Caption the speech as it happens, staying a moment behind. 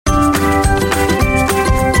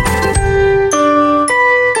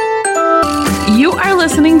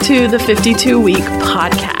to the 52-Week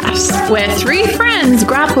Podcast, where three friends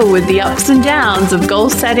grapple with the ups and downs of goal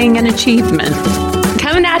setting and achievement.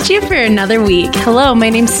 Coming at you for another week. Hello, my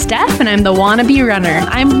name's Steph, and I'm the wannabe runner.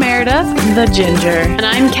 I'm Meredith, the ginger. And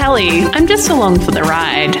I'm Kelly. I'm just along for the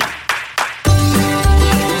ride.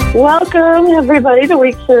 Welcome, everybody, to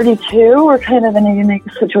week 32. We're kind of in a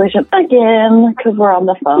unique situation again because we're on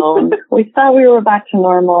the phone. We thought we were back to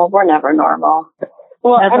normal. We're never normal.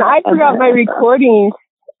 Well, and I forgot my recording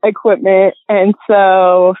equipment, and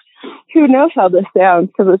so who knows how this sounds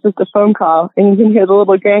because it's just a phone call, and you can hear the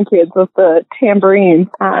little grandkids with the tambourines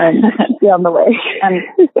down the way.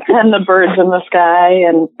 and the birds in the sky,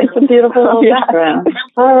 and it's a beautiful little background.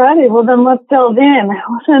 All righty, well then let's delve in.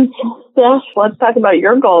 Steph, let's talk about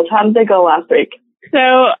your goals. How did they go last week? So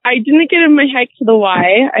I didn't get in my hike to the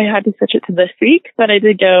Y. I had to switch it to this week, but I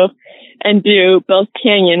did go and do Bell's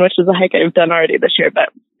Canyon, which is a hike I've done already this year, but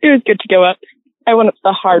it was good to go up. I went up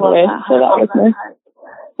the hard way, so that was nice.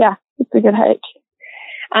 Yeah, it's a good hike.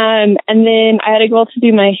 And then I had a goal to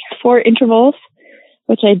do my 4 intervals,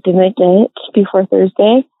 which I didn't get before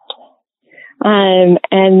Thursday. And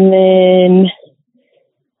then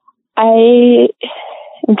I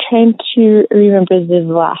am trying to remember the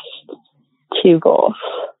last 2 goals.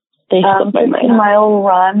 They slipped my mind. 50-mile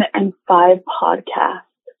run and 5 podcasts.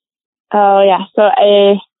 Oh yeah, so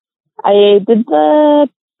I did the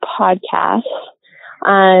podcast.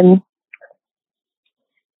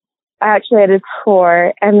 Actually, I did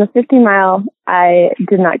 4, and the 50-mile I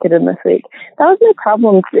did not get in this week. That was my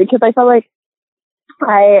problem because I felt like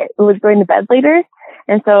I was going to bed later,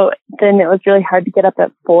 and so then it was really hard to get up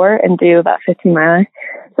at 4 and do that 50-mile.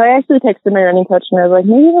 So I actually texted my running coach, and I was like,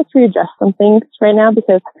 maybe let's readjust some things right now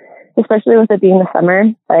because, especially with it being the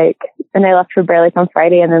summer, and I left for Bear Lake on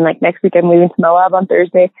Friday, and then next week I'm moving to Moab on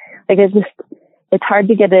Thursday. It's hard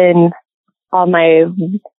to get in all my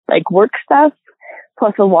work stuff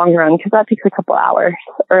plus a long run because that takes a couple hours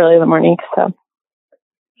early in the morning. So,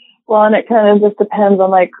 well, and it kind of just depends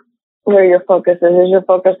on where your focus is. Is your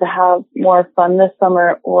focus to have more fun this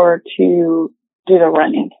summer or to do the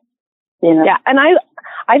running? Yeah, and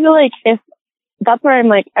I feel like if that's where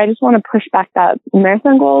I'm I just want to push back that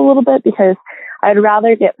marathon goal a little bit because I'd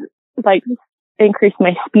rather get increase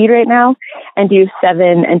my speed right now and do 7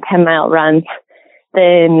 and 10 mile runs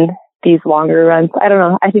than these longer runs. I don't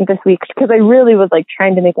know. I think this week, because I really was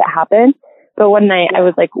trying to make it happen. But one night I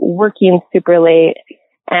was working super late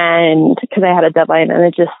and because I had a deadline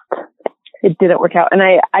and it didn't work out. And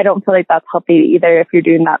I don't feel like that's healthy either if you're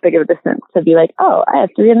doing that big of a distance to be oh, I have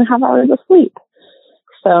 3.5 hours of sleep.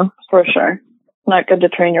 So for sure. Not good to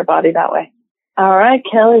train your body that way. All right,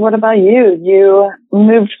 Kelly, what about you? You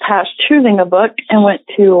moved past choosing a book and went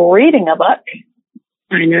to reading a book.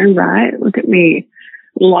 I know, right? Look at me.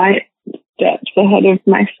 Light steps ahead of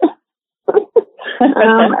myself.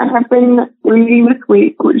 I have been reading this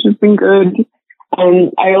week, which has been good.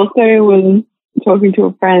 And I also was talking to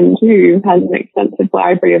a friend who has an extensive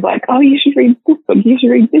library of oh, you should read this book, you should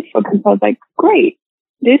read this book. And so I was great.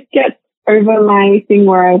 This gets over my thing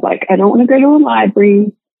where I was I don't want to go to a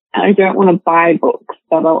library and I don't want to buy books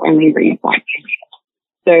that I'll only read once.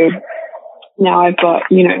 So now I've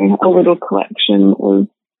got, a little collection of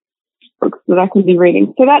books that I can be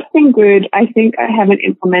reading. So that's been good. I think I haven't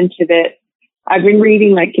implemented it. I've been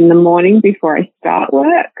reading in the morning before I start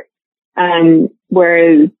work.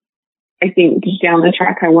 Whereas I think down the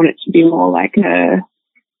track, I want it to be more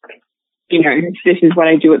this is what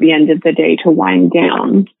I do at the end of the day to wind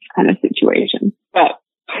down kind of situation. But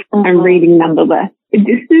I'm reading nonetheless.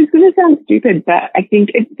 This is going to sound stupid, but I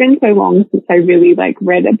think it's been so long since I really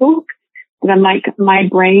read a book that I'm my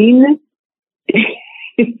brain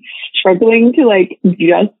is struggling to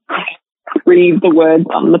just read the words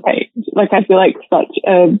on the page. I feel like such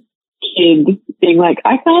a kid being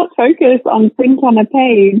I can't focus on things on a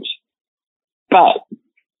page, but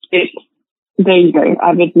there you go.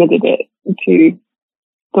 I've admitted it to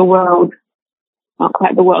the world. Not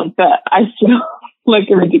quite the world, but I feel like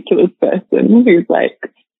a ridiculous person who's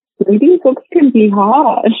reading books can be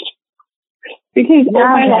hard. Because all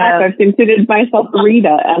my life I've considered myself a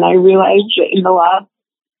reader, and I realized that in the last,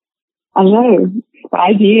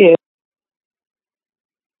 5 years,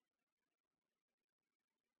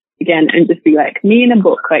 again, and just be me in a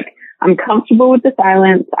book. I'm comfortable with the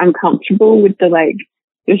silence. I'm comfortable with the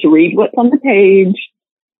just read what's on the page.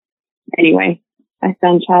 Anyway, I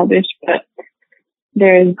sound childish, but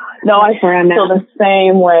there's I feel the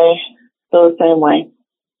same way.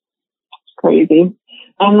 Crazy.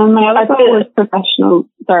 And then my other goal was professional.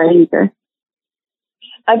 Sorry, you go.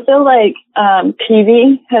 I feel like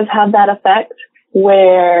TV has had that effect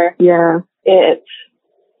where it's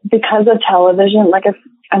because of television, like if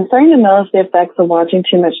I'm starting to notice the effects of watching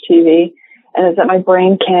too much TV, and it's that my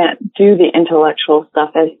brain can't do the intellectual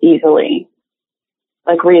stuff as easily,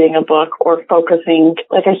 like reading a book or focusing.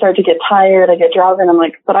 Like I start to get tired, I get drowsy, and I'm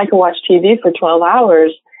like, but I could watch TV for 12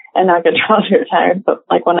 hours and not get drowsy or tired. But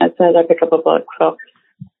like when I said, I pick up a book. So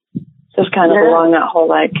just kind of along that whole,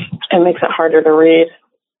 like, it makes it harder to read.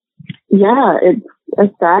 Yeah, it's a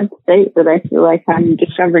sad state that I feel like I'm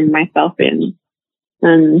discovering myself in.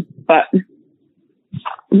 But,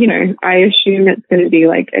 you know, I assume it's going to be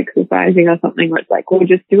like exercising or something where it's like, well,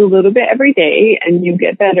 just do a little bit every day and you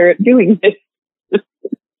get better at doing this.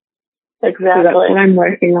 Exactly. So that's what I'm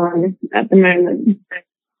working on at the moment.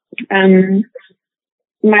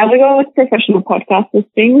 My other goal is professional podcast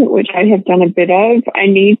listing, which I have done a bit of. I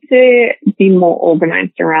need to be more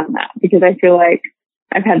organized around that because I feel like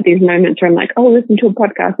I've had these moments where I'm like, oh, listen to a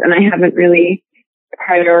podcast, and I haven't really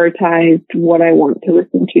prioritized what I want to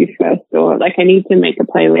listen to first, or like I need to make a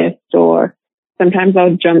playlist, or sometimes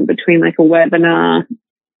I'll jump between like a webinar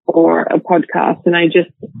or a podcast, and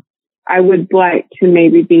I would like to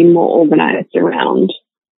maybe be more organized around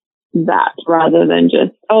that rather than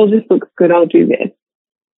just, oh, this looks good, I'll do this.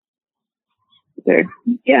 So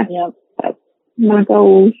yeah, that's my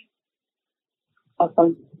goals.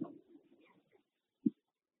 Awesome.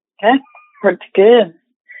 Okay, worked good.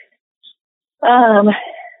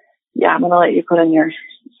 Yeah, I'm gonna let you put in your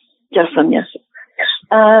yes and yes.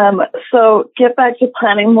 So get back to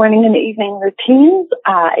planning morning and evening routines.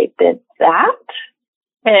 I did that.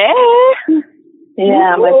 Hey.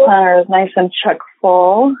 Yeah, my planner is nice and chock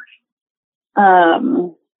full.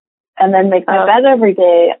 And then make my bed every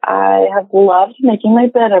day. I have loved making my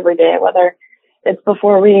bed every day, whether it's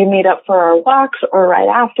before we meet up for our walks or right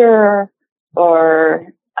after, or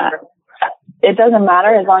it doesn't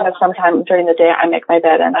matter as long as sometime during the day I make my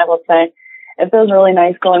bed. And I will say it feels really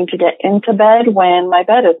nice going to get into bed when my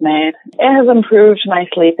bed is made. It has improved my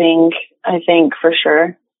sleeping, I think, for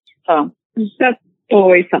sure. So that's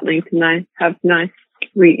always something to have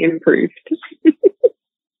re-improved.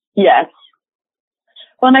 Yes.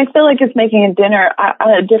 Well, and I feel like it's making a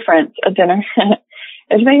difference.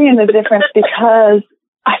 It's making a difference because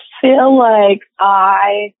I feel like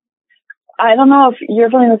I don't know if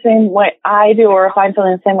you're feeling the same way I do or if I'm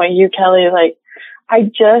feeling the same way you, Kelly. Like, I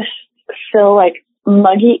just feel like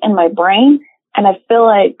muggy in my brain. And I feel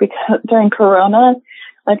like because during Corona,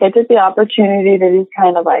 like I took the opportunity to just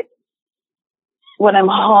kind of like, when I'm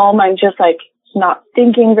home, I'm just like not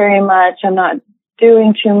thinking very much. I'm not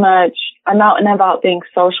doing too much. I'm out and about being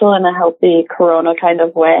social in a healthy Corona kind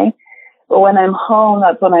of way. But when I'm home,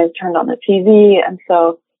 that's when I've turned on the TV. And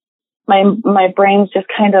so my brain's just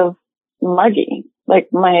kind of muggy. Like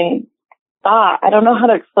my thought, I don't know how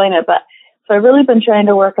to explain it, but so I've really been trying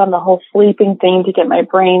to work on the whole sleeping thing to get my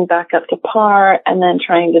brain back up to par, and then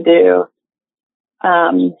trying to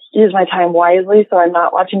use my time wisely. So I'm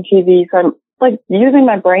not watching TV. So I'm like using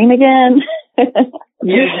my brain again.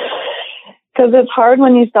 Because it's hard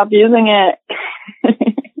when you stop using it.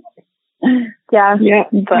 Yeah.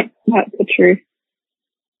 But that's the truth.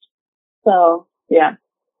 So, yeah.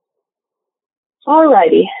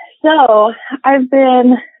 Alrighty. So, I've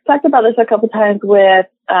been talked about this a couple times with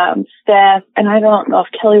Steph, and I don't know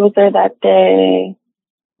if Kelly was there that day.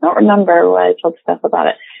 I don't remember what I told Steph about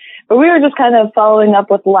it. But we were just kind of following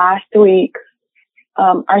up with last week.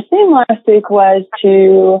 Our theme last week was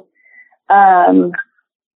to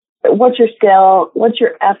what's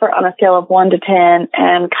your effort on a scale of 1 to 10,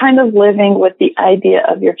 and kind of living with the idea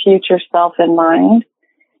of your future self in mind.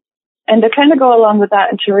 And to kind of go along with that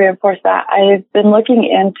and to reinforce that, I've been looking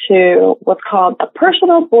into what's called a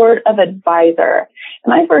personal board of advisor.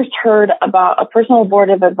 And I first heard about a personal board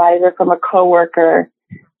of advisor from a coworker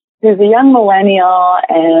who's a young millennial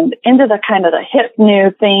and into the kind of the hip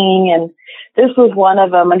new thing. And this was one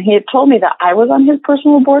of them. And he had told me that I was on his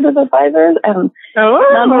personal board of advisors, and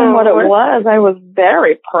not knowing what it was, I was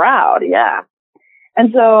very proud. Yeah.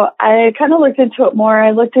 And so I kind of looked into it more.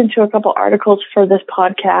 I looked into a couple articles for this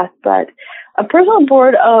podcast, but a personal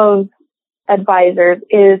board of advisors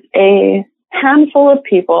is a handful of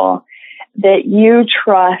people that you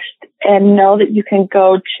trust and know that you can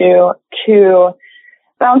go to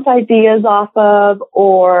bounce ideas off of,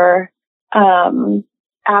 or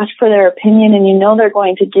ask for their opinion, and you know they're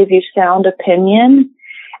going to give you sound opinion.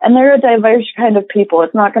 And they're a diverse kind of people.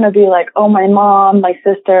 It's not going to be like, oh, my mom, my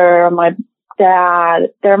sister, my dad,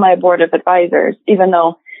 they're my board of advisors, even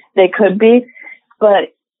though they could be.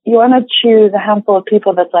 But you want to choose a handful of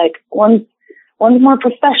people that's like, one's more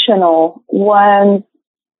professional, one's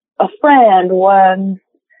a friend, one's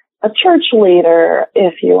a church leader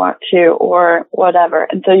if you want to, or whatever.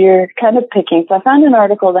 And so you're kind of picking. So I found an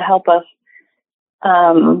article to help us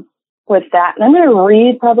with that. And I'm going to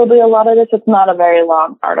read probably a lot of this. It's not a very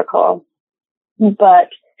long article, but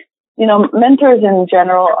mentors in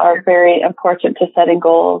general are very important to setting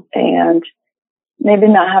goals, and maybe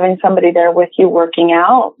not having somebody there with you working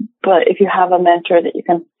out, but if you have a mentor that you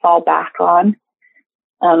can fall back on,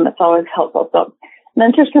 that's always helpful. So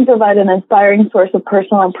mentors can provide an inspiring source of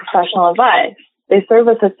personal and professional advice. They serve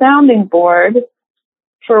as a sounding board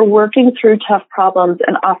for working through tough problems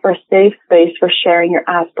and offer a safe space for sharing your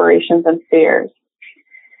aspirations and fears.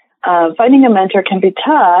 Finding a mentor can be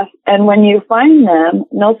tough, and when you find them,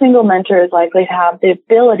 no single mentor is likely to have the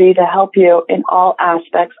ability to help you in all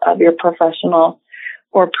aspects of your professional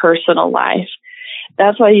or personal life.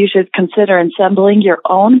 That's why you should consider assembling your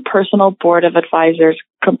own personal board of advisors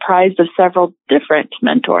comprised of several different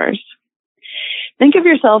mentors. Think of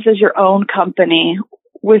yourself as your own company,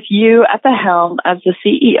 with you at the helm as the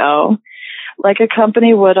CEO. Like a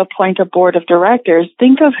company would appoint a board of directors,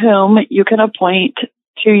 think of whom you can appoint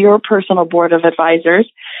to your personal board of advisors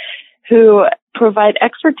who provide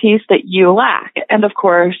expertise that you lack. And of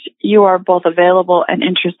course, you are both available and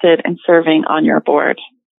interested in serving on your board.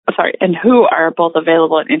 And who are both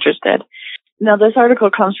available and interested. Now, this article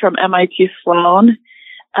comes from MIT Sloan.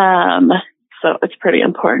 So it's a pretty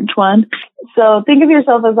important one. So think of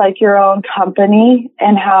yourself as like your own company,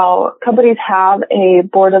 and how companies have a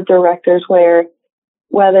board of directors where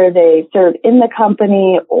whether they serve in the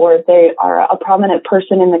company or they are a prominent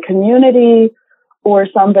person in the community or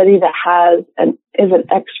somebody that is an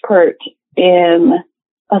expert in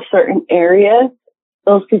a certain area,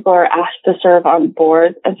 those people are asked to serve on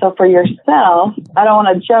boards. And so for yourself, I don't want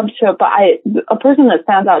to jump to it, but a person that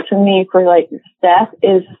stands out to me for like Steph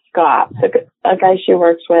is Scott, a guy she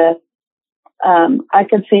works with. I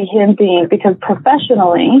could see him being, because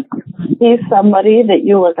professionally, he's somebody that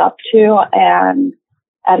you look up to and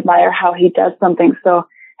admire how he does something. So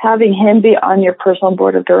having him be on your personal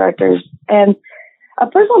board of directors, and a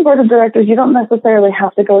personal board of directors, you don't necessarily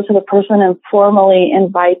have to go to the person and formally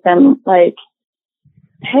invite them like,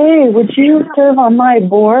 hey, would you serve on my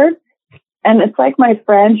board? And it's like my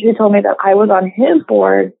friend who told me that I was on his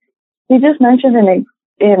board. He just mentioned in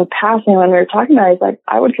passing when we were talking about it, he's like,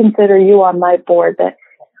 I would consider you on my board, that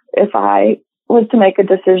if I was to make a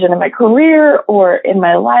decision in my career or in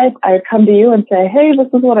my life, I would come to you and say, hey,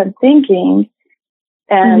 this is what I'm thinking.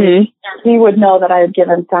 And he would know that I had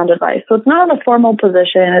given sound advice. So it's not a formal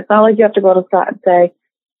position. It's not like you have to go to Scott and say,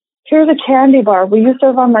 here's a candy bar. Will you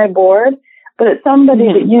serve on my board? But it's somebody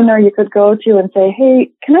that you could go to and say,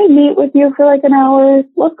 hey, can I meet with you for like an hour?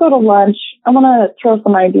 Let's go to lunch. I want to throw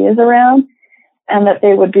some ideas around, and that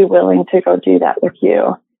they would be willing to go do that with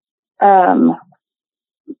you.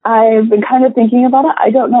 I've been kind of thinking about it.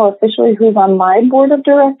 I don't know officially who's on my board of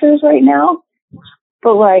directors right now,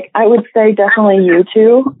 but like I would say definitely you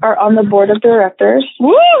two are on the board of directors.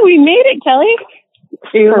 Woo, we made it, Kelly.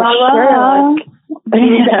 For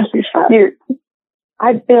sure.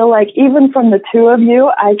 I feel like even from the two of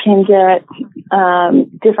you, I can get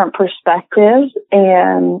different perspectives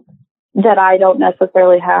and that I don't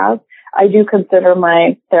necessarily have. I do consider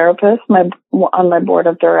my therapist on my board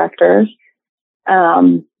of directors.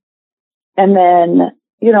 And then,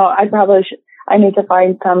 I need to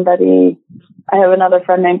find somebody. I have another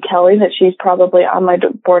friend named Kelly that she's probably on my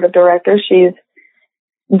board of directors. She's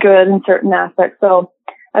good in certain aspects. So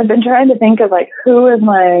I've been trying to think of like, who is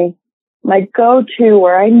my go-to,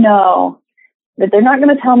 where I know that they're not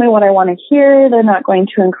going to tell me what I want to hear. They're not going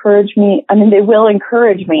to encourage me. I mean, they will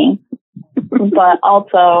encourage me, but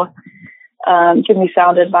also give me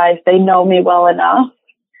sound advice. They know me well enough,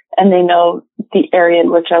 and they know the area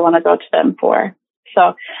in which I want to go to them for.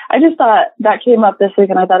 So I just thought that came up this week,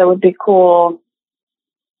 and I thought it would be a cool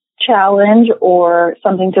challenge or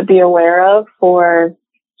something to be aware of for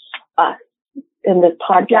us in this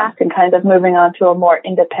podcast, and kind of moving on to a more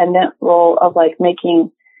independent role of like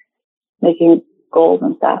making goals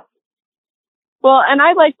and stuff. Well, and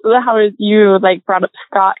I like how you like brought up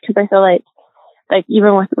Scott, because I feel like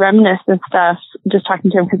even with Remnus and stuff, just talking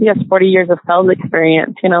to him, because he has 40 years of sales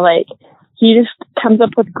experience, he just comes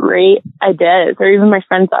up with great ideas. Or even my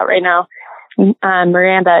friend's out right now,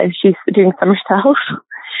 Miranda, she's doing summer sales,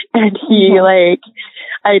 and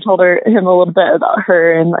I told him a little bit about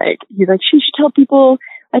her, and he's like, she should tell people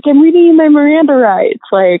I'm reading my Miranda rights,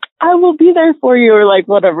 I will be there for you, or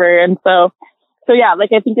whatever. And so yeah,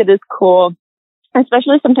 I think it is cool,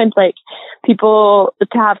 especially sometimes people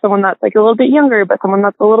to have someone that's a little bit younger, but someone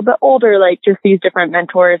that's a little bit older, just these different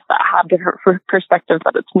mentors that have different perspectives,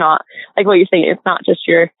 that it's not what you're saying, it's not just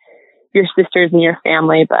your your sisters and your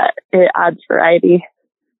family, but it adds variety.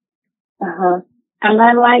 And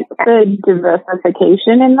I like the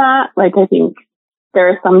diversification in that. Like, I think there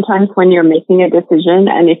are some times when you're making a decision,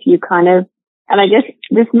 and if you kind of, and I guess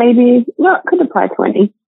this maybe, well, it could apply to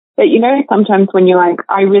any, but you know, sometimes when you're like,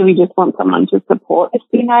 I really just want someone to support this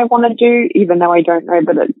thing I want to do, even though I don't know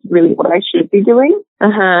that it's really what I should be doing.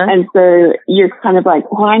 And so you're kind of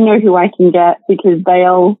like, well, I know who I can get because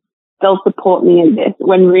they'll support me in this.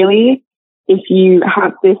 When really, if you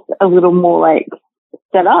have this a little more like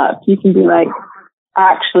set up, you can be like,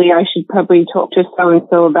 actually, I should probably talk to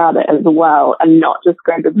so-and-so about it as well, and not just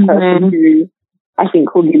go to the person who I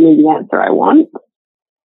think will give me the answer I want.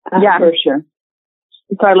 Yeah, for sure.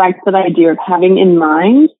 So I like that idea of having in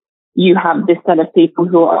mind, you have this set of people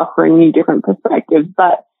who are offering you different perspectives,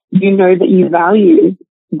 but you know that you value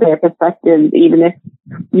their perspectives, even if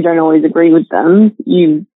you don't always agree with them.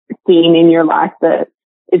 You've seen in your life that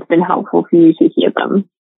it's been helpful for you to hear them.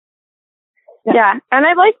 Yeah. And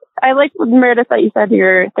I like Meredith that you said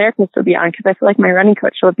your therapist would be on, because I feel like my running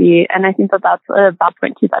coach would be, and I think that that's a bad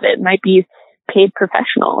point too, that it might be paid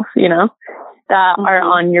professionals, you know, that are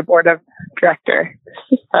on your board of director.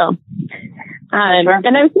 So, and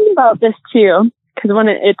I was thinking about this too, because when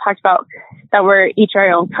it talks about that we're each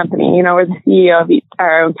our own company, you know, we're the CEO of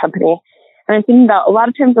our own company. And I'm thinking about a lot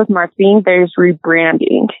of times with marketing, there's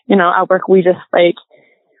rebranding. You know, at work, we just like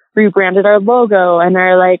rebranded our logo and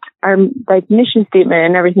our mission statement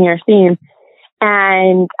and everything you're seeing.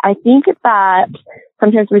 And I think that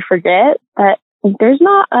sometimes we forget that there's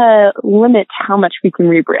not a limit to how much we can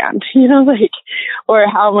rebrand, you know, like, or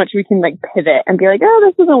how much we can like pivot and be like, oh,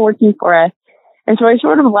 this isn't working for us. And so I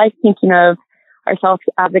sort of like thinking of ourselves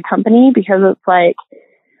as a company, because it's like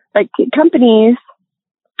companies,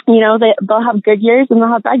 you know, they'll have good years and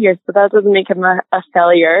they'll have bad years, but that doesn't make them a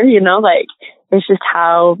failure, you know, like it's just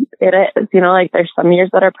how it is, you know, like there's some years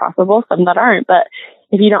that are profitable, some that aren't, but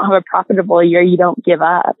if you don't have a profitable year, you don't give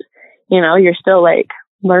up, you know, you're still like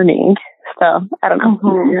learning. So I don't know,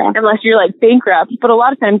 unless you're like bankrupt, but a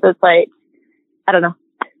lot of times it's like, I don't know.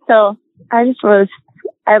 So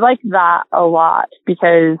I like that a lot,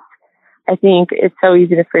 because I think it's so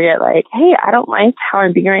easy to forget, like, hey, I don't like how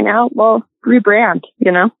I'm being right now. Well, rebrand,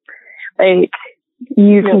 you know, like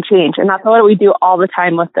you can change. And that's what we do all the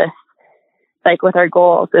time with this, like with our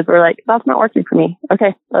goals, is we're like, that's not working for me.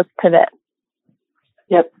 Okay, let's pivot.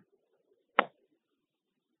 Yep.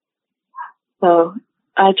 So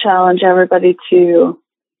I challenge everybody to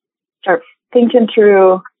start thinking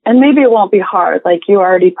through, and maybe it won't be hard. Like you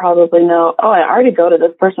already probably know, oh, I already go to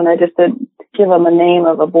this person. I just did give them a name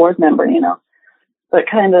of a board member, you know, but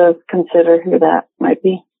kind of consider who that might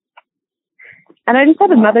be. And I just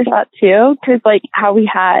had another thought too, because like how we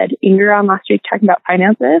had Inger on last week talking about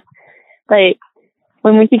finances, like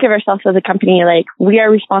when we think of ourselves as a company, like we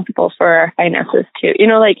are responsible for our finances too. You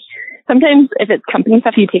know, like sometimes if it's company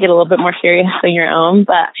stuff, you take it a little bit more serious than your own,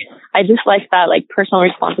 but I just like that like personal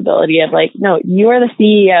responsibility of like, no, you are the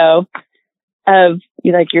CEO of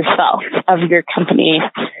like yourself, of your company,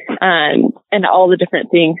 and all the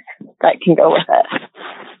different things that can go with it.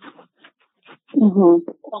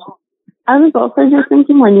 I was also just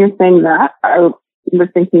thinking, when you're saying that, I was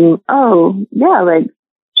thinking, oh yeah, like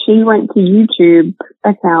she went to YouTube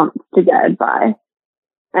accounts to get advice.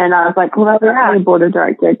 And I was like, well, that's not a board of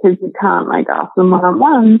director, because you can't like ask them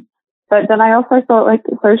one-on-one. But then I also thought like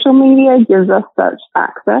social media gives us such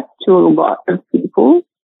access to a lot of people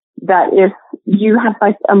that if you have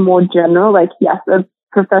like a more general, like yes, a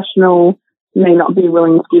professional may not be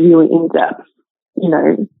willing to give you an in-depth, you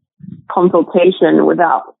know, consultation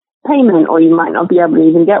without payment, or you might not be able to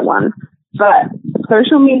even get one. But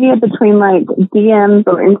social media, between like DMs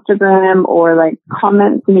or Instagram or like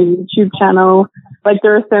comments in a YouTube channel, like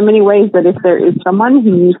there are so many ways that if there is someone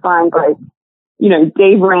who you find like, you know,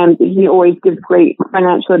 Dave Ramsey, he always gives great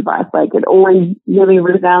financial advice. Like it always really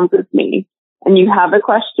resounds with me. And you have a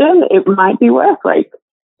question, it might be worth like,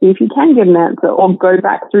 see if you can get an answer, or go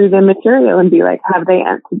back through their material and be like, have they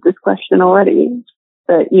answered this question already?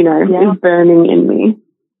 That, you know, is burning in me.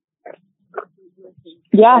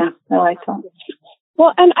 Yeah, I like that.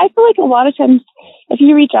 Well, and I feel like a lot of times if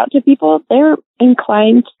you reach out to people, they're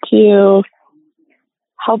inclined to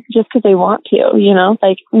help just because they want to, you know,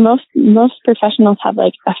 like most professionals have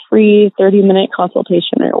like a free 30-minute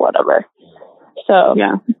consultation or whatever. So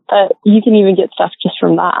yeah, you can even get stuff just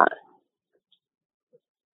from that.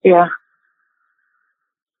 Yeah.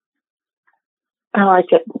 I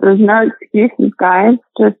like it. There's no excuses, guys.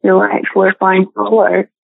 Just feel like we're fine solo.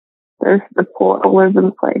 There's support all over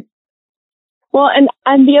the place. Well,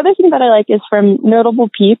 and the other thing that I like is from notable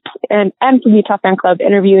peeps and from Utah Fan Club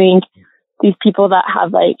interviewing these people that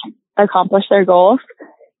have like accomplished their goals,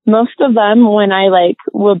 most of them, when I like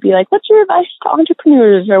will be like, what's your advice to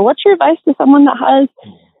entrepreneurs, or what's your advice to someone that has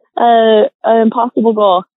an impossible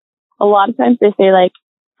goal? A lot of times they say like,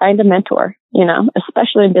 find a mentor, you know,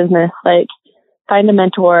 especially in business, like find a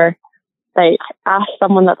mentor, like ask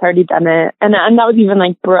someone that's already done it. And that was even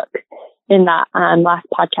like Brooke in that last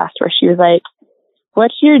podcast where she was like, what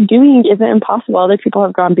you're doing isn't impossible. Other people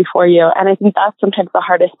have gone before you. And I think that's sometimes the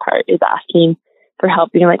hardest part, is asking for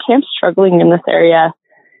help, being like, hey, I'm struggling in this area.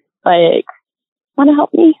 Like, want to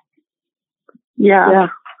help me? Yeah.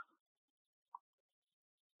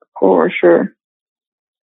 For sure.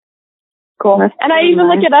 Cool. And I even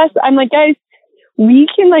look at us, I'm like, guys, we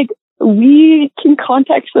can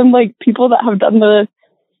contact some like people that have done the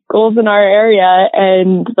goals in our area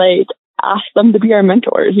and like ask them to be our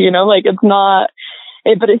mentors, you know, like it's not,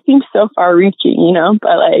 but it seems so far reaching, you know,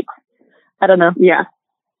 but like, I don't know. Yeah.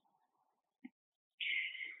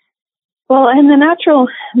 Well, and the natural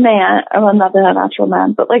man, well, not the natural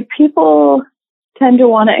man, but like people tend to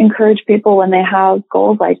want to encourage people when they have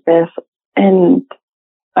goals like this. And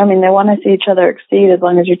I mean, they want to see each other exceed, as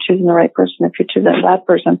long as you're choosing the right person. If you're choosing a bad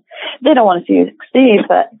person, they don't want to see you succeed,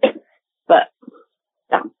 but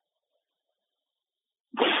yeah.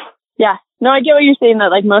 Yeah. No, I get what you're saying, that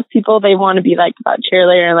like most people, they want to be like that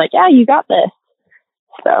cheerleader and like, yeah, you got this.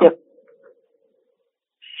 So. Yep.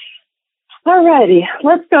 Alrighty,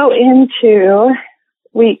 let's go into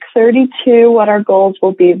week 32, what our goals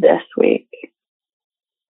will be this week.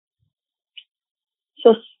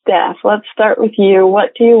 So Steph, let's start with you.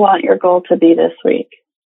 What do you want your goal to be this week?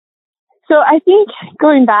 So I think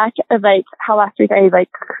going back of like how last week I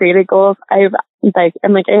like created goals, I'm like,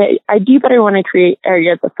 I do better when I create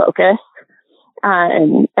areas of focus.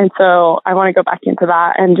 And so I want to go back into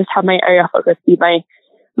that and just have my area of focus be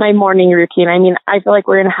my morning routine. I mean, I feel like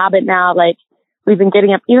we're in a habit now, like we've been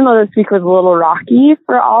getting up, even though this week was a little rocky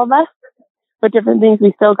for all of us, but different things,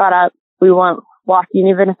 we still got up. We went walking,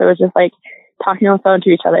 even if it was just like talking on the phone to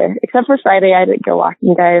each other. Except for Friday, I didn't go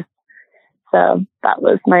walking, guys. So that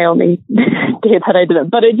was my only day that I didn't.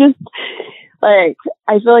 But it just, like,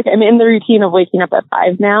 I feel like I'm in the routine of waking up at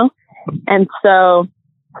 5 now. And so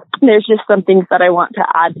there's just some things that I want to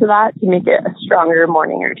add to that to make it a stronger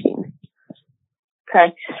morning routine.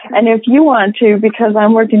 Okay. And if you want to, because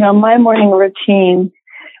I'm working on my morning routine,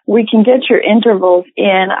 we can get your intervals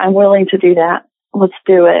in. I'm willing to do that. Let's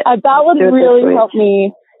do it. That would really help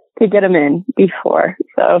me to get them in before.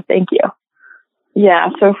 So thank you. Yeah.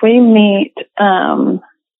 So if we meet,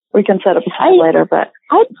 we can set up a time later, but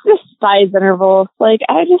I despise intervals. Like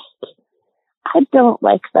I don't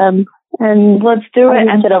like them. And let's do it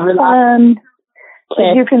and get over that. Okay.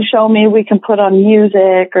 If you can show me, we can put on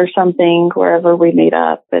music or something wherever we meet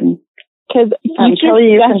up. And because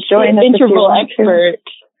Kelly, you can join us. Interval expert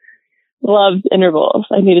loves intervals.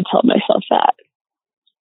 I need to tell myself that.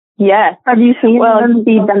 Yes. Have you seen them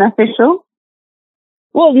be beneficial?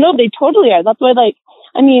 Well, no, they totally are. That's why, like,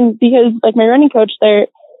 I mean, because like my running coach there,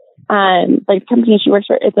 like the company she works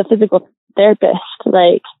for, it's a physical therapist,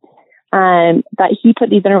 like, that he put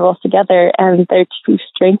these intervals together, and they're to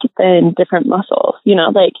strengthen different muscles, you know,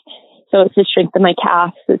 like, so it's to strengthen my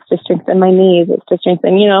calves, it's to strengthen my knees, it's to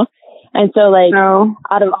strengthen, you know, and so like,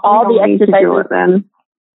 out of all the exercises, then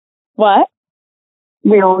what?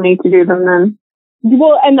 We don't need to do them then.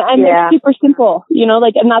 Well, and they're super simple, you know,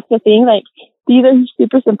 like, and that's the thing, like, these are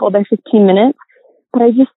super simple, they're 15 minutes, but I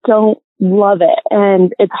just don't love it,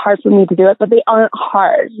 and it's hard for me to do it, but they aren't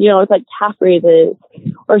hard, you know, it's like calf raises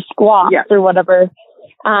or squats or whatever,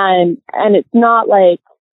 and it's not like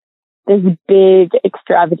this big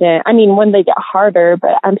extravagant, I mean, when they get harder,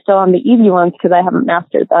 but I'm still on the easy ones because I haven't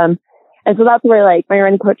mastered them, and so that's where, like, my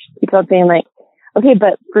running coach keeps on saying, like, okay,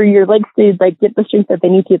 but for your legs to, like, get the strength that they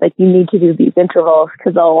need to, like, you need to do these intervals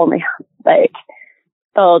because they'll only, like,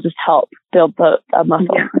 they'll just help build the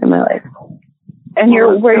muscle in my life. And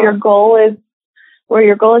where your goal is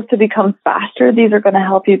to become faster, these are going to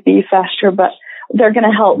help you be faster, but they're going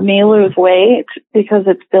to help me lose weight because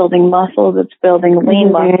it's building muscles, it's building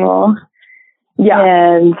lean muscle.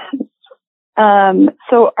 Yeah. And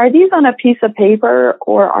so are these on a piece of paper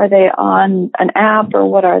or are they on an app or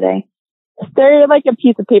what are they? They're like a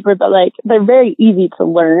piece of paper, but like they're very easy to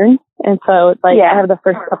learn. And so it's like I have the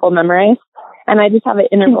first couple memorized and I just have an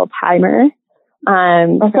interval timer. So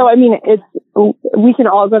I mean, we can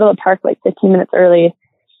all go to the park like 15 minutes early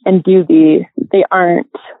and do these. They aren't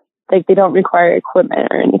like, they don't require equipment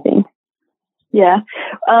or anything. Yeah.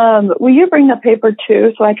 Will you bring the paper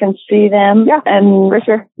too so I can see them? Yeah, and for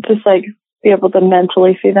sure. Just like be able to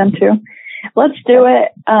mentally see them too. Let's do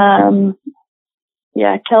it.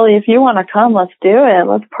 yeah, Kelly, if you want to come, let's do it.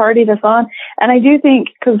 Let's party this on. And I do think,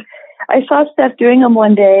 because I saw Steph doing them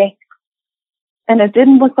one day, and it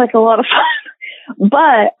didn't look like a lot of fun.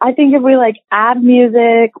 But I think if we like add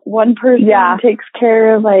music, one person takes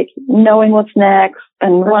care of like knowing what's next,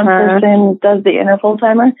 and one person does the interval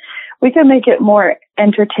timer, we can make it more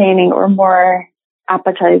entertaining or more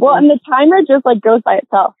appetizing. Well, and the timer just like goes by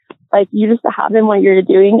itself. Like you just have them what you're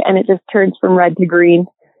doing, and it just turns from red to green,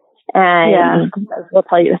 and we'll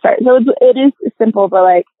tell you to start. So it is simple, but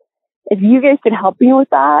like if you guys could help me with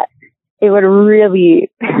that, it would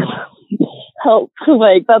really help.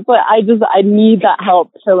 Like that's what I need that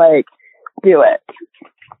help to like do it.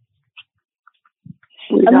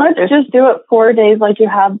 And let's just do it 4 days like you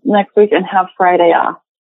have next week and have Friday off.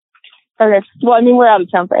 Okay. Well, I mean, we're out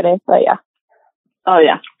of town Friday, but yeah. Oh,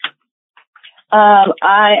 yeah.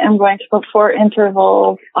 I am going to put 4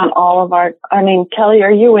 intervals on all of our, Kelly,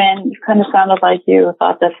 are you in? You kind of sounded like you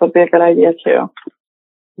thought this would be a good idea too.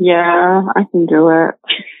 Yeah, I can do it.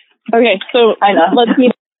 Okay, so I know. Let's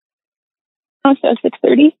meet. So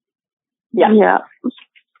 6:30? Yeah.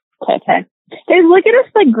 Okay. Guys, look at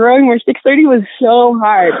us like growing where 6:30 was so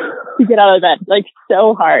hard to get out of bed. Like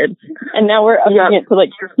so hard. And now we're upping it to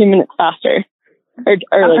like 15 minutes faster. Or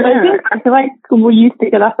earlier. I feel like we used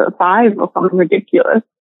to get up at 5 or something ridiculous.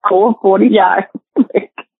 4:45. Yeah.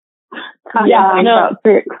 About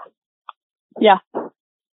 6. Yeah.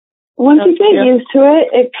 Once you get used to it,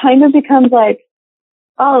 it kind of becomes like,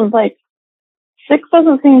 6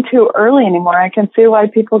 doesn't seem too early anymore. I can see why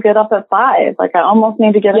people get up at 5. Like I almost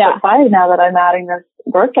need to get up at 5 now that I'm adding this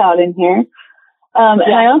workout in here.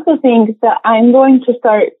 And I also think that I'm going to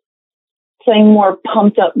start playing more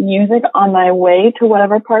pumped up music on my way to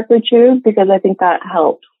whatever park we choose, because I think that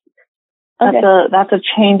helps. Okay. That's a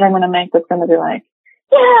change I'm going to make that's going to be like,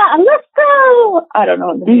 yeah, let's go. I don't know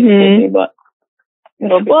what the music will be, but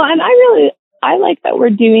it'll be. Well, and I like that we're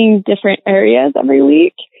doing different areas every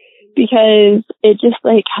week, because it just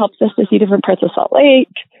like helps us to see different parts of Salt Lake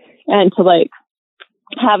and to like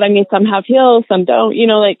have, some have hills, some don't,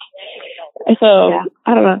 like, so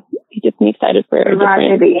I don't know. It gets me excited for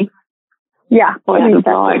variety. Yeah.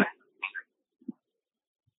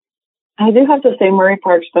 I do have to say Murray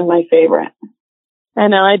Park's been my favorite. I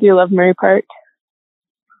know. I do love Murray Park.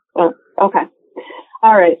 Oh, okay.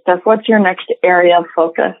 All right, Steph, what's your next area of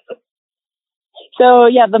focus? So,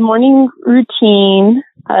 the morning routine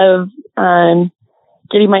of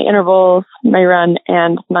getting my intervals, my run,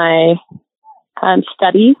 and my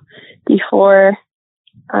study before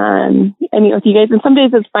I meet with you guys. And some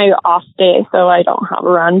days it's my off day, so I don't have a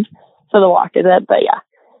run. So the walk is it,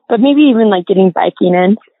 but maybe even like getting biking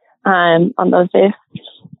in on those days.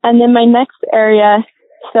 And then my next area,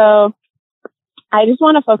 so I just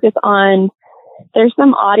want to focus on, there's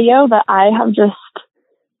some audio that I have just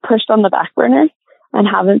pushed on the back burner and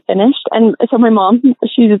haven't finished. And so my mom,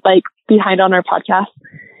 she's like behind on our podcast,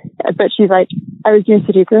 but she's like, I was doing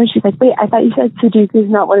Sudoku, and she's like, wait, I thought you said Sudoku is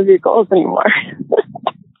not one of your goals anymore.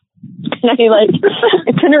 And I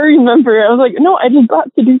couldn't remember. I was like, no, I just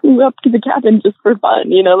got Sudoku up to the cabin just for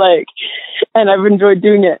fun, and I've enjoyed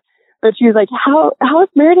doing it. But she was like, how is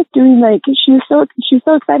Meredith doing? Like, she's so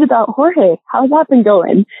excited about Jorge. How's that been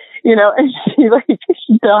going? And she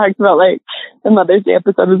talks about like the Mother's Day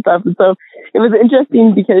episode and stuff. And so it was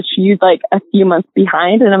interesting because she's like a few months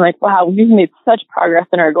behind, and I'm like, wow, we've made such progress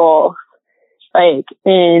in our goal. Like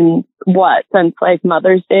in since like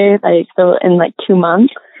Mother's Day, like so in like 2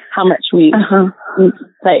 months, how much we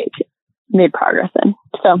like made progress in.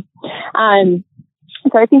 So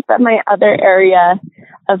I think that my other area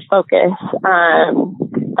of focus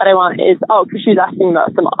that I want is, because she was asking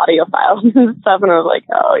about some audio files and stuff, and I was like,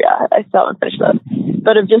 oh yeah, I still haven't finished those.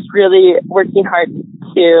 But of just really working hard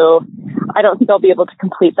to, I don't think I'll be able to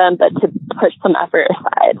complete them, but to put some effort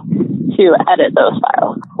aside to edit those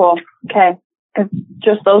files. Cool. Okay.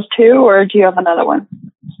 Just those 2, or do you have another one?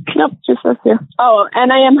 Nope, just those 2. Oh,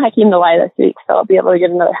 and I am hiking the Y this week, so I'll be able to get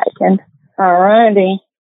another hike in. Alrighty.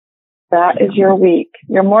 That is your week.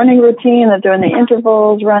 Your morning routine of doing the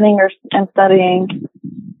intervals, running and studying,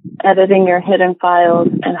 editing your hidden files,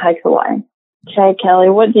 and hike the Y. Okay, Kelly,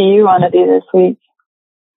 what do you want to do this week?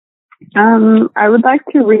 I would like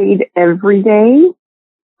to read every day,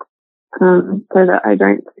 so that I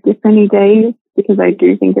don't skip any days, because I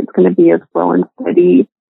do think it's going to be a slow and steady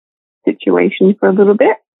situation for a little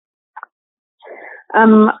bit.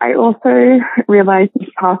 I also realized this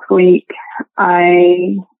past week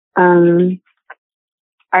I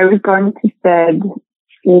was going to bed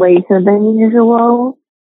later than usual,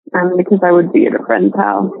 because I would be at a friend's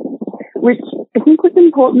house, which I think was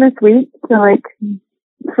important this week to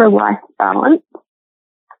for life balance.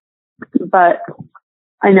 but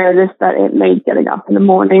I noticed that it made getting up in the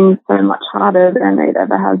morning so much harder than it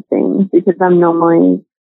ever has been because I'm normally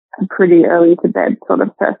a pretty early to bed sort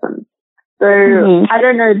of person. So I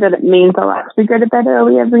don't know that it means I'll actually go to bed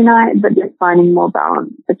early every night, but just finding more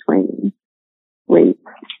balance between sleep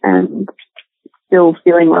and still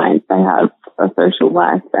feeling like I have a social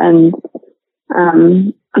life and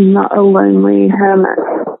I'm not a lonely hermit.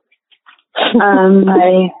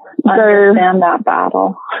 I understand that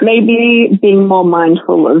battle. Maybe being more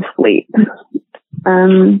mindful of sleep.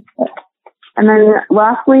 And then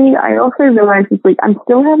lastly, I also realized this week I'm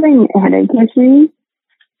still having headache issues,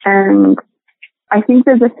 and I think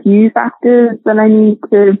there's a few factors that I need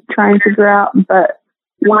to try and figure out, but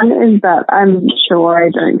one is that I'm sure I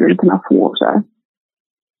don't drink enough water.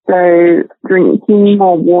 So drinking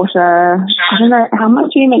more water, I don't know, how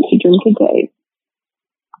much are you meant to drink a day?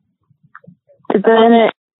 Then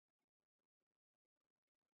it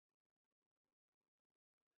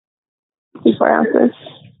 54 ounces.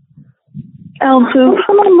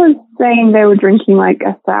 Someone was saying they were drinking like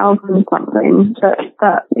 1,000 something, but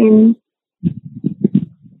that means...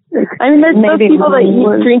 I mean, there's those people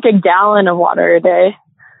that drink a gallon of water a day,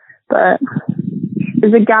 but...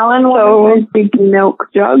 Is a gallon one of those big milk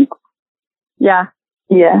jugs? Yeah.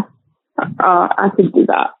 Yeah. I could do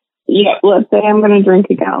that. Yeah, let's say I'm going to drink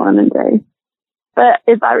a gallon a day. But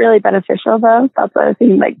is that really beneficial, though? That's what I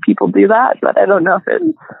think, like, people do that, but I don't know if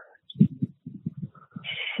it's...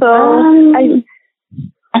 So, I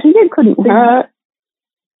think it couldn't hurt.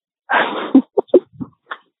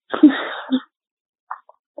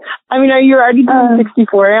 I mean, are you already doing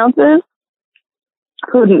 64 ounces?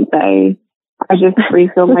 Couldn't say. I just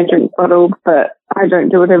refill my drink bottle, but I don't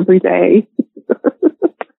do it every day.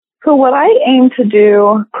 So what I aim to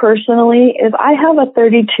do personally is I have a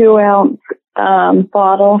 32-ounce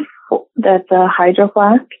bottle that's a Hydro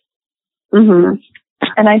Flask. Mm-hmm.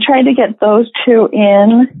 And I try to get those 2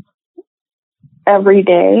 in every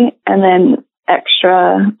day and then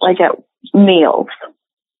extra, like at meals.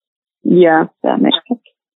 Yeah. That makes sense.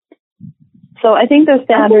 So I think the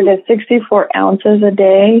standard is 64 ounces a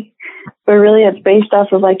day, but really it's based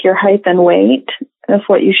off of like your height and weight. That's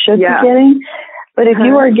what you should be getting. But if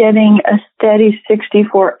you are getting a steady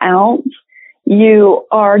 64 ounce, you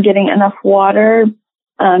are getting enough water.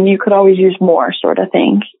 You could always use more, sort of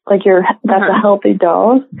thing. Like that's a healthy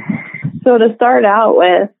dose. So to start out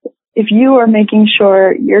with, if you are making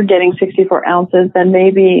sure you're getting 64 ounces, then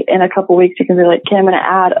maybe in a couple weeks you can be like, okay, I'm going to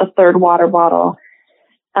add a third water bottle.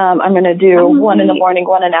 I'm going to do one in the morning,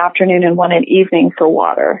 one in the afternoon, and one in the evening for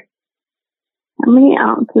water. How many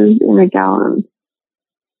ounces in a gallon?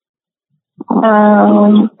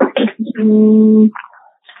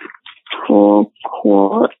 4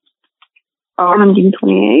 quarts.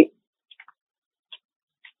 128.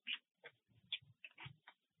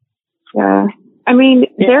 Yeah. I mean,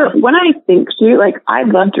 when I think to, like, I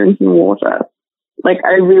love drinking water. Like,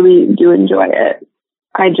 I really do enjoy it.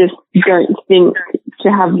 I just don't think to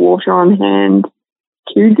have water on hand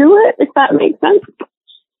to do it, if that makes sense.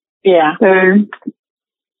 Yeah. So,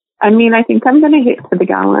 I mean, I think I'm going to hit for the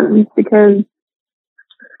gallons because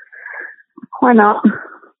why not?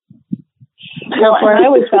 Well, I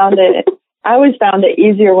always found it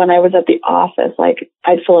easier when I was at the office. Like,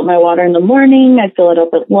 I'd fill up my water in the morning, I'd fill it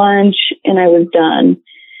up at lunch, and I was done.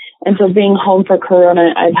 And so being home for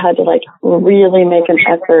Corona, I've had to like really make an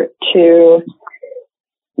effort to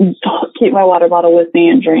keep my water bottle with me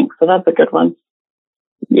and drink. So that's a good one.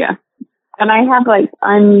 Yeah. And I have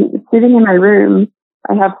I'm sitting in my room.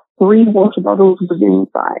 I have 3 water bottles within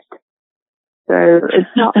sight. So it's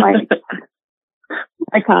not like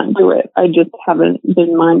I can't do it. I just haven't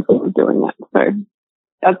been mindful of doing it. So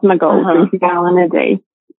that's my goal. Drink a gallon a day.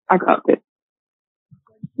 I got this.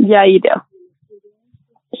 Yeah, you do.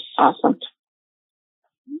 Awesome.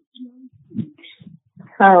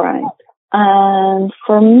 All right. And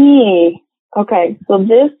for me, okay, so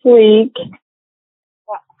this week,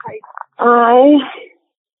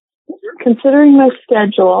 considering my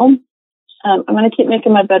schedule, I'm going to keep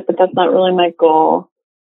making my bed, but that's not really my goal.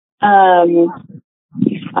 I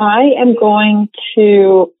am going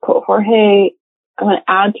to put Jorge, I'm going to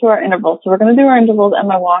add to our intervals. So we're going to do our intervals and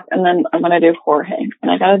my walk, and then I'm going to do Jorge. And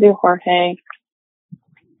I got to do Jorge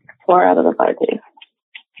 4 out of the 5 days.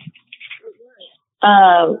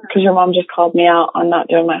 Because your mom just called me out on not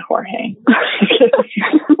doing my Jorge.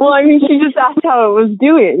 Well, I mean, she just asked how it was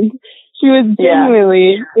doing. She was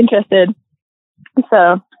genuinely interested.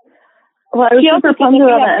 So, well, I was super pumped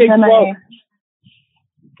about it, and then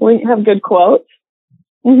we have good quotes.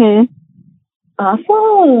 Mhm.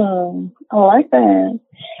 Awesome. I like that.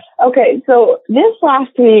 Okay, so this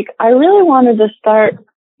last week, I really wanted to start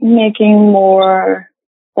making more,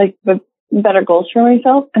 like, better goals for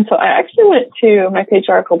myself. And so I actually went to my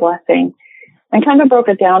patriarchal blessing and kind of broke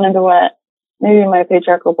it down into what maybe my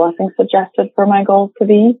patriarchal blessing suggested for my goals to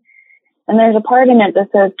be. And there's a part in it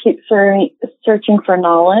that says keep searching for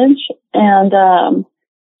knowledge. And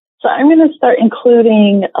so I'm going to start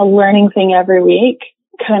including a learning thing every week,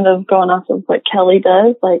 kind of going off of what Kelly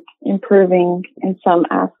does, like improving in some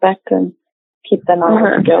aspect and keep the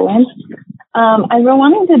knowledge going. I've been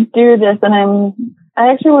wanting to do this, and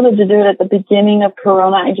I actually wanted to do it at the beginning of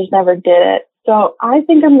Corona. I just never did it. So I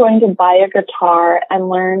think I'm going to buy a guitar and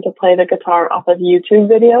learn to play the guitar off of YouTube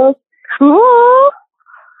videos. Cool.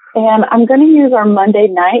 And I'm going to use our Monday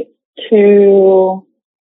night to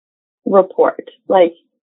report, like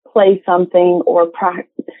play something or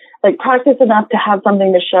practice enough to have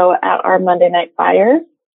something to show at our Monday night fire.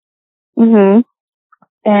 Mhm.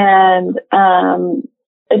 And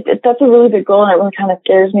that's a really big goal, and it really kind of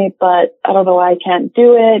scares me, but I don't know why I can't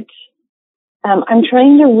do it. I'm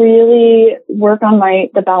trying to really work on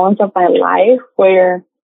the balance of my life, where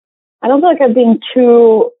I don't feel like I'm being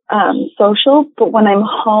too social, but when I'm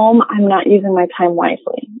home, I'm not using my time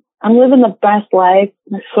wisely. I'm living the best life,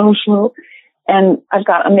 I'm social, and I've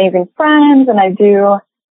got amazing friends, and I do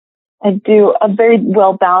a very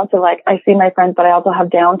well balance of, like, I see my friends, but I also have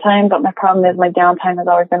downtime. But my problem is my downtime has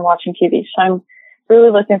always been watching TV. So I'm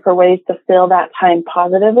really looking for ways to fill that time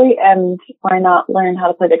positively, and why not learn how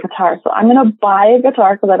to play the guitar? So I'm going to buy a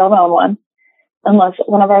guitar because I don't own one, unless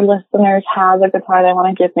one of our listeners has a guitar they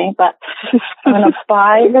want to give me. But I'm going to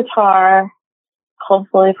buy a guitar,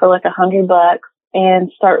 hopefully for like $100,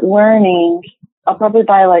 and start learning. I'll probably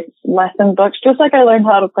buy like lesson books, just like I learned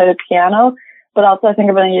how to play the piano. But also I think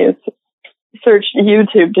I'm going to search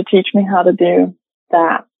YouTube to teach me how to do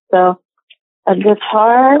that. So a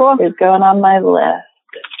guitar is going on my list.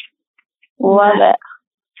 Love it.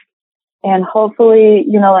 And hopefully,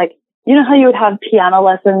 like, how you would have piano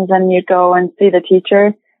lessons and you'd go and see the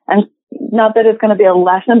teacher? And not that it's going to be a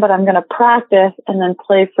lesson, but I'm going to practice and then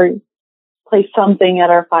play something at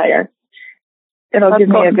our fire. It'll give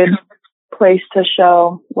me a good place to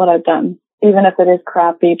show what I've done, even if it is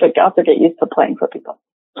crappy, but also get used to playing for people.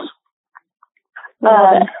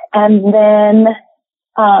 And then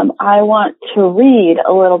I want to read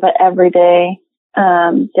a little bit every day,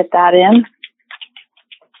 get that in.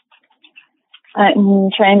 I'm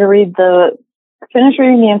trying to finish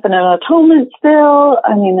reading The Infinite Atonement still.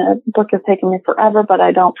 I mean, the book has taken me forever, but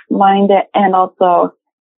I don't mind it. And also,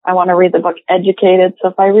 I want to read the book Educated. So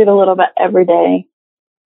if I read a little bit every day,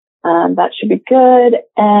 that should be good.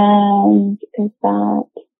 And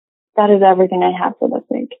that is everything I have for this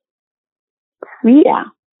week. Sweet. Yeah.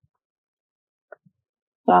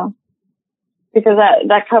 So, because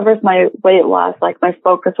that covers my weight loss, like my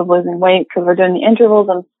focus of losing weight, because we're doing the intervals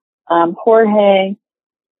and Jorge,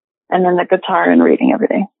 and then the guitar and reading every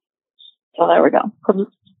day. So there we go.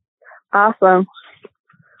 Awesome.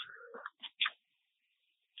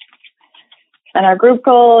 And our group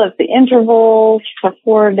goal is the intervals for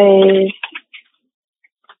 4 days.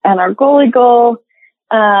 And our goalie goal,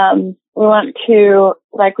 we want to,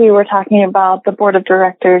 like we were talking about, the board of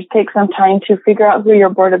directors, take some time to figure out who your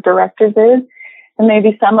board of directors is. And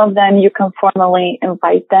maybe some of them you can formally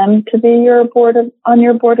invite them to be on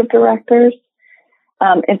your board of directors.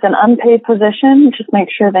 It's an unpaid position. Just make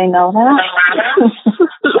sure they know that.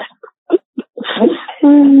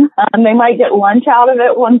 They might get lunch out of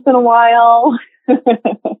it once in a while.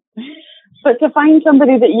 But to find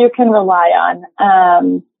somebody that you can rely on,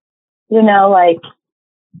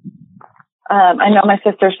 I know my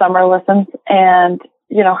sister Summer listens, and,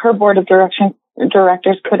 her board of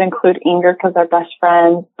directors could include Inger because they're best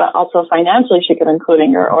friends, but also financially she could include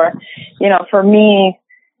Inger. Or, for me,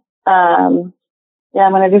 I'm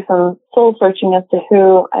going to do some soul searching as to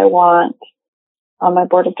who I want on my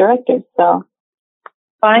board of directors. So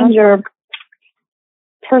find your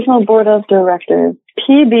personal board of directors,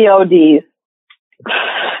 PBODs.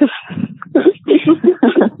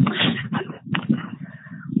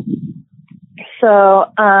 So,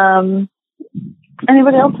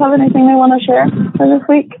 anybody else have anything they want to share for this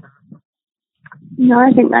week? No,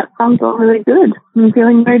 I think that sounds all really good. I'm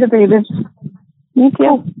feeling motivated. Me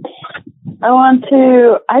too.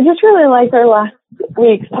 I just really liked our last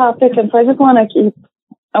week's topic, and so I just want to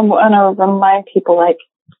remind people,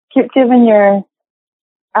 keep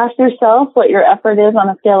ask yourself what your effort is on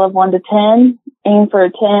a scale of 1 to 10, aim for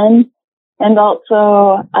a 10, and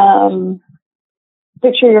also,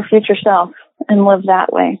 picture your future self and live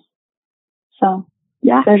that way. So,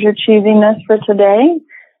 yeah, there's your cheesiness for today.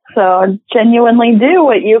 So genuinely do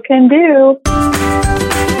what you can do.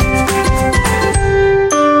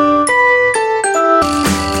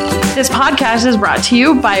 This podcast is brought to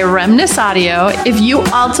you by Remnus Audio. If you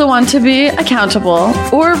also want to be accountable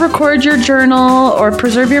or record your journal or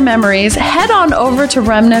preserve your memories, head on over to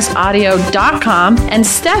remnusaudio.com and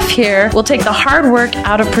Steph here will take the hard work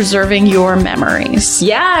out of preserving your memories.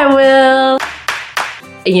 Yeah, I will.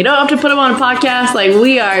 And you don't have to put them on a podcast like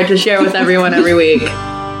we are to share with everyone every week.